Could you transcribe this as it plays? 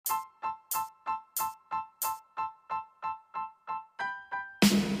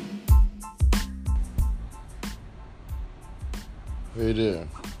Hey there.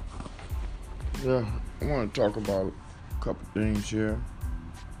 Yeah, I want to talk about a couple things here.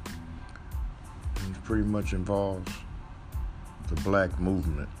 And it pretty much involves the black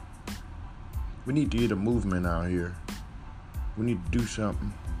movement. We need to get a movement out here. We need to do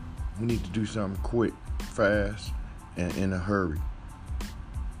something. We need to do something quick, fast, and in a hurry.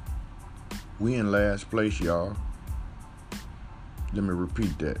 We in last place, y'all. Let me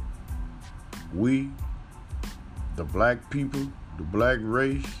repeat that. We, the black people, the black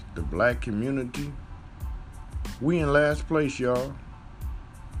race, the black community, we in last place, y'all.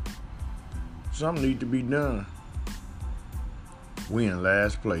 Something need to be done. We in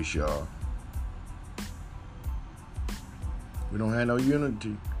last place, y'all. We don't have no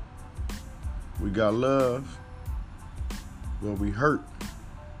unity. We got love, but we hurt,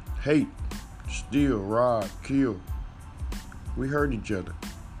 hate, steal, rob, kill. We hurt each other.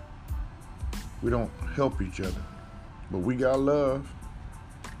 We don't help each other. But we got love.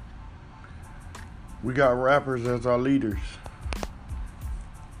 We got rappers as our leaders.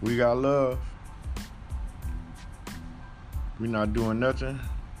 We got love. We not doing nothing.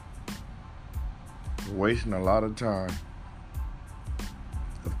 We're wasting a lot of time.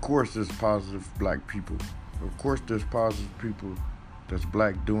 Of course there's positive black people. Of course there's positive people that's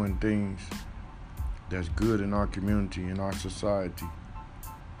black doing things that's good in our community, in our society.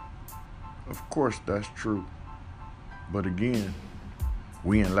 Of course that's true. But again,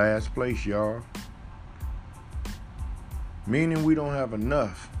 we in last place, y'all. Meaning we don't have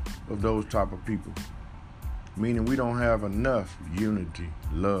enough of those type of people. Meaning we don't have enough unity,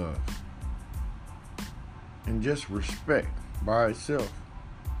 love, and just respect by itself.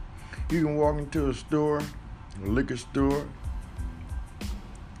 You can walk into a store, a liquor store,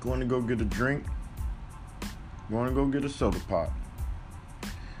 going to go get a drink, going to go get a soda pop.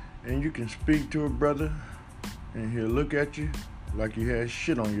 And you can speak to a brother and he'll look at you like you had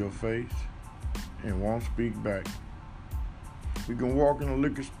shit on your face and won't speak back. You can walk in a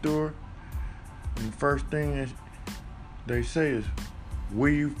liquor store and the first thing they say is, where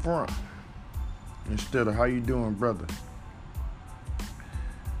you from? Instead of, how you doing, brother?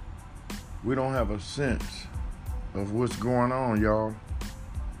 We don't have a sense of what's going on, y'all.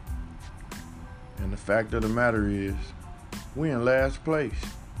 And the fact of the matter is, we in last place.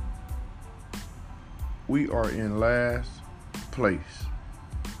 We are in last place.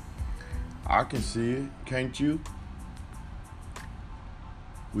 I can see it, can't you?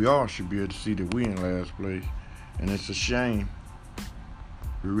 We all should be able to see that we in last place. And it's a shame.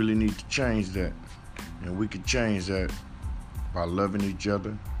 We really need to change that. And we can change that by loving each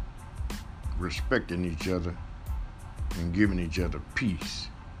other, respecting each other, and giving each other peace.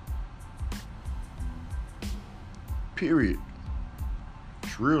 Period.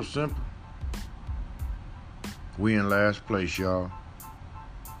 It's real simple. We in last place, y'all.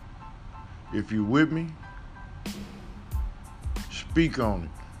 If you with me, speak on it.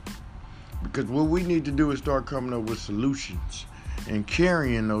 Because what we need to do is start coming up with solutions and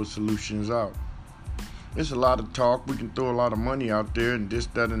carrying those solutions out. It's a lot of talk. We can throw a lot of money out there and this,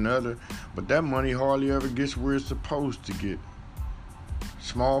 that, and the other. But that money hardly ever gets where it's supposed to get.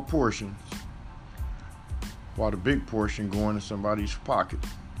 Small portions. While the big portion going in somebody's pocket.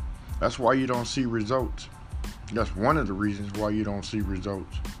 That's why you don't see results. That's one of the reasons why you don't see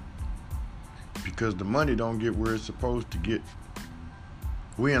results. Because the money don't get where it's supposed to get.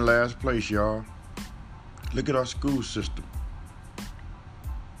 We in last place, y'all. Look at our school system.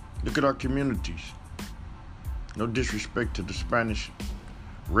 Look at our communities. No disrespect to the Spanish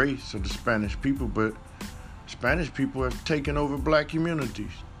race or the Spanish people, but Spanish people have taken over black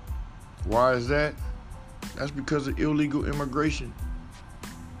communities. Why is that? That's because of illegal immigration.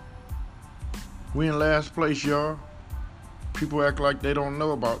 We in last place, y'all. People act like they don't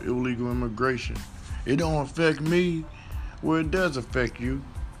know about illegal immigration. It don't affect me. Well, it does affect you.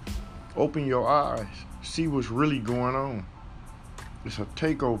 Open your eyes. See what's really going on. It's a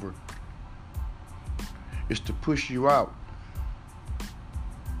takeover. It's to push you out.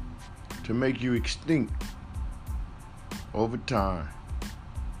 To make you extinct over time.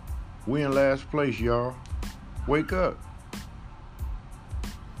 We in last place, y'all. Wake up.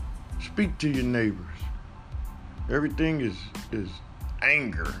 Speak to your neighbors. Everything is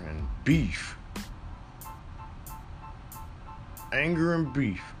anger and beef. Anger and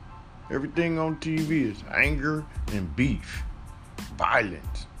beef. Everything on TV is anger and beef.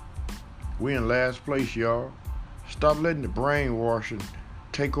 Violence. We in last place, y'all. Stop letting the brainwashing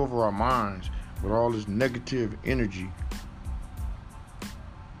take over our minds with all this negative energy.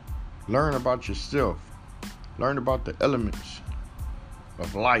 Learn about yourself. Learn about the elements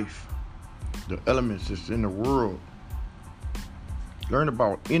of life. The elements that's in the world. Learn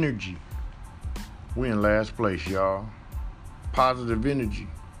about energy. We in last place, y'all. Positive energy,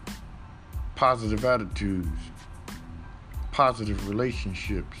 positive attitudes, positive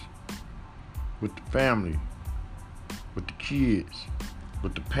relationships with the family, with the kids,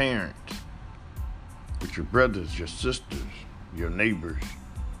 with the parents, with your brothers, your sisters, your neighbors.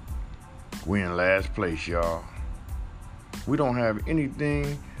 We in last place, y'all. We don't have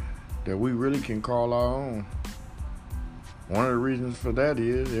anything that we really can call our own. One of the reasons for that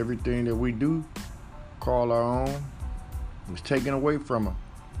is everything that we do call our own is taken away from us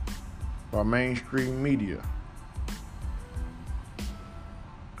by mainstream media.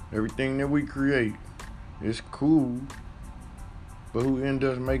 Everything that we create is cool, but who ends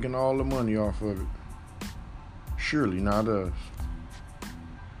up making all the money off of it? Surely not us.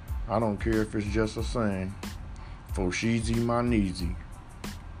 I don't care if it's just a saying. Foshizi Manizi.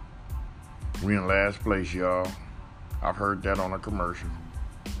 We in last place, y'all. I've heard that on a commercial.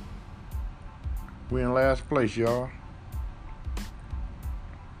 We in last place, y'all.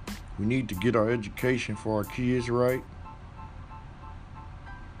 We need to get our education for our kids right.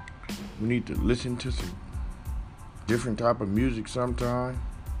 We need to listen to some different type of music sometime.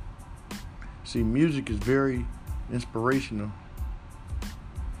 See, music is very inspirational.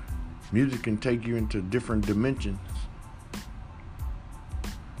 Music can take you into different dimensions.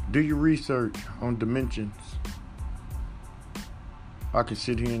 Do your research on dimensions. I can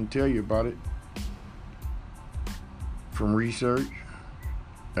sit here and tell you about it from research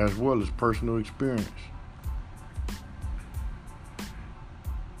as well as personal experience.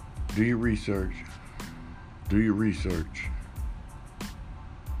 Do your research. Do your research.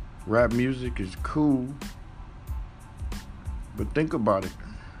 Rap music is cool, but think about it.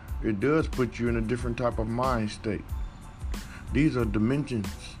 It does put you in a different type of mind state. These are dimensions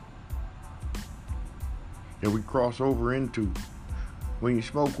that we cross over into. When you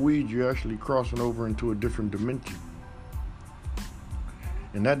smoke weed, you're actually crossing over into a different dimension.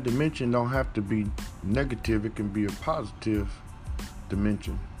 And that dimension don't have to be negative, it can be a positive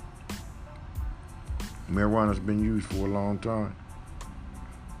dimension. Marijuana's been used for a long time.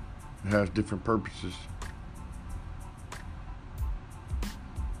 It has different purposes.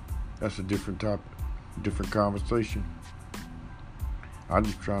 That's a different topic, different conversation. I'm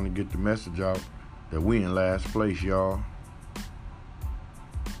just trying to get the message out that we in last place, y'all.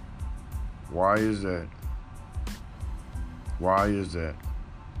 Why is that? Why is that?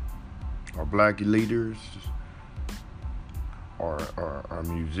 Are black leaders, are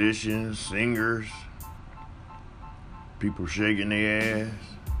musicians, singers, people shaking their ass?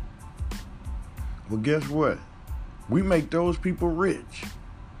 Well, guess what? We make those people rich.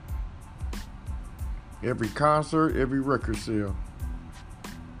 Every concert, every record sale,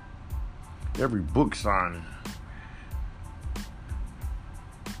 every book signing.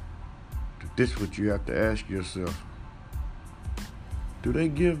 This is what you have to ask yourself. Do they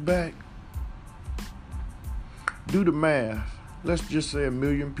give back? Do the math. Let's just say 1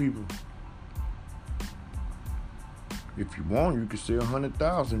 million people. If you want, you could say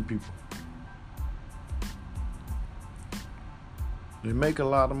 100,000 people. They make a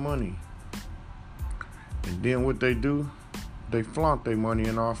lot of money. And then what they do, they flaunt their money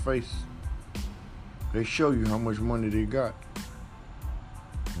in our face. They show you how much money they got.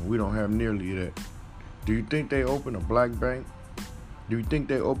 And we don't have nearly that. Do you think they open a black bank? Do you think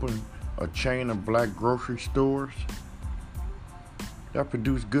they open a chain of black grocery stores that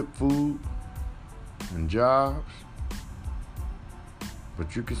produce good food and jobs?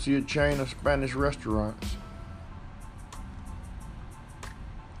 But you can see a chain of Spanish restaurants.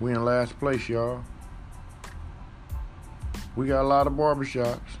 We in last place, y'all. We got a lot of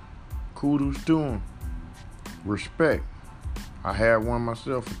barbershops. Kudos to them. Respect. I had one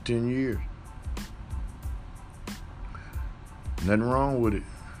myself for 10 years. Nothing wrong with it.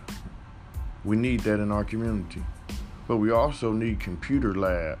 We need that in our community. But we also need computer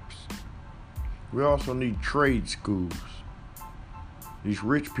labs. We also need trade schools. These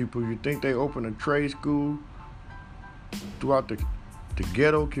rich people, you think they open a trade school throughout the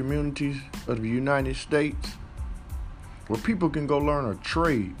ghetto communities of the United States where people can go learn a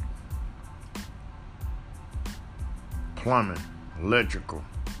trade? Plumbing, electrical,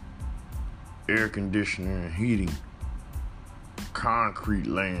 air conditioning and heating, concrete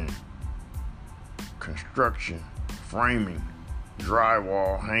laying, construction, framing,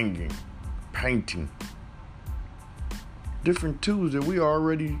 drywall hanging, painting. Different tools that we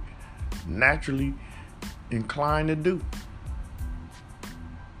already naturally inclined to do.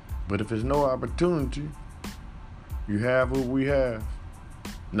 But if there's no opportunity, you have what we have.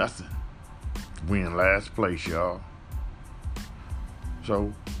 Nothing. We in last place, y'all.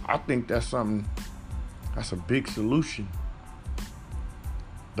 So I think that's a big solution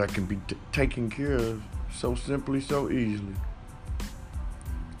that can be taken care of so simply, so easily.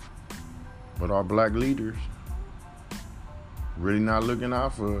 But our black leaders really not looking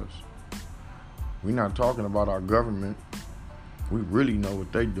out for us. We're not talking about our government. We really know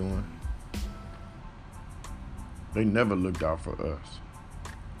what they're doing. They never looked out for us.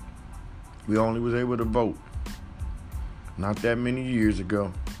 We only was able to vote not that many years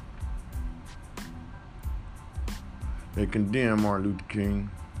ago. They condemned Martin Luther King.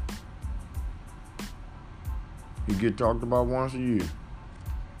 He get talked about once a year.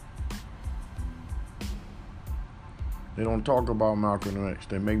 They don't talk about Malcolm X.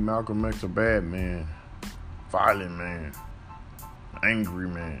 They make Malcolm X a bad man, violent man, angry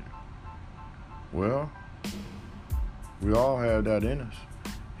man. Well, we all have that in us.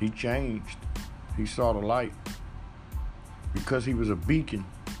 He changed. He saw the light because he was a beacon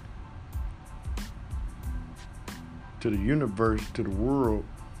to the universe, to the world,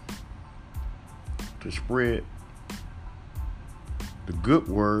 to spread the good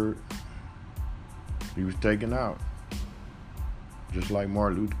word. He was taken out, just like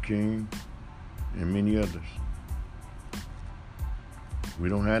Martin Luther King and many others. We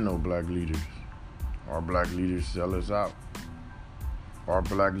don't have no black leaders. Our black leaders sell us out. Our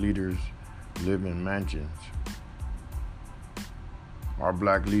black leaders live in mansions. Our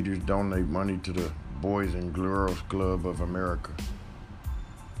black leaders donate money to the Boys and Girls Club of America.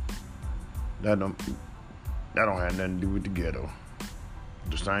 That don't have nothing to do with the ghetto.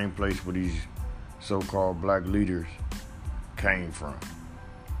 The same place where these so-called black leaders came from.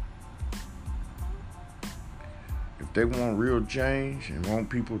 If they want real change and want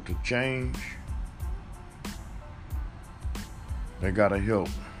people to change, they gotta help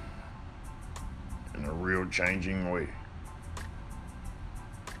in a real changing way.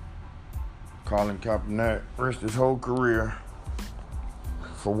 Colin Kaepernick risked his whole career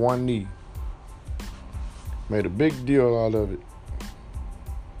for one knee. Made a big deal out of it.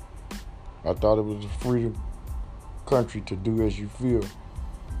 I thought it was a free country to do as you feel.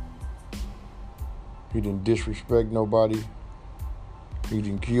 He didn't disrespect nobody. He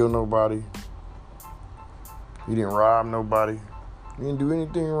didn't kill nobody. He didn't rob nobody. He didn't do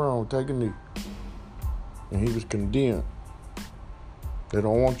anything wrong. Take a knee. And he was condemned. They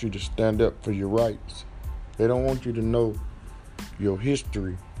don't want you to stand up for your rights. They don't want you to know your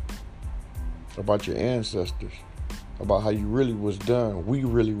history, about your ancestors, about how you really was done, we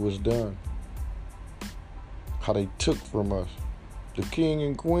really was done, how they took from us. The king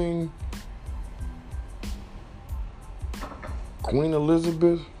and queen, Queen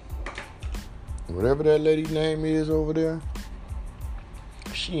Elizabeth, whatever that lady's name is over there,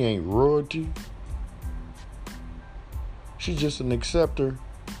 she ain't royalty. She's just an acceptor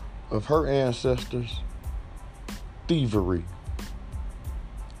of her ancestors' thievery.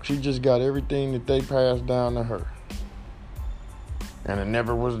 She just got everything that they passed down to her. And it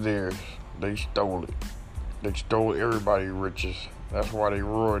never was theirs. They stole it. They stole everybody's riches. That's why they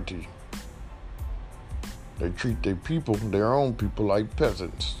royalty. They treat their people, their own people, like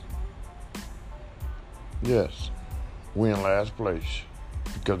peasants. Yes, we're in last place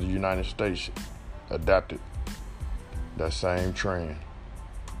because the United States adapted that same trend.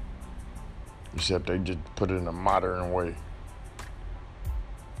 Except they just put it in a modern way.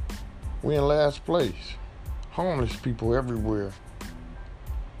 We in last place. Homeless people everywhere.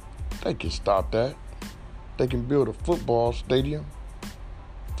 They can stop that. They can build a football stadium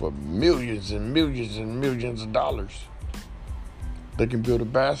for millions and millions and millions of dollars. They can build a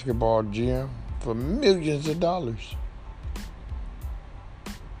basketball gym for millions of dollars.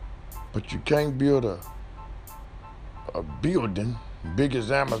 But you can't build a building big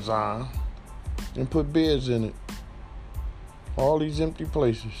as Amazon and put beds in it. All these empty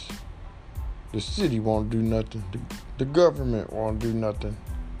places. The city won't do nothing. The government won't do nothing.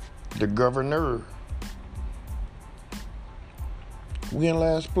 The governor. We in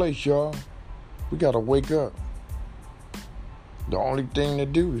last place, y'all. We gotta wake up. The only thing to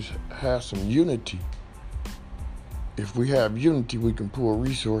do is have some unity. If we have unity, we can pull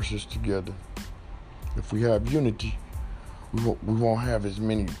resources together. If we have unity, we won't have as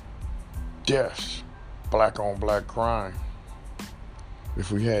many deaths, black on black crime.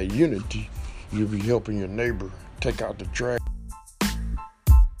 If we had unity, you'll be helping your neighbor take out the trash.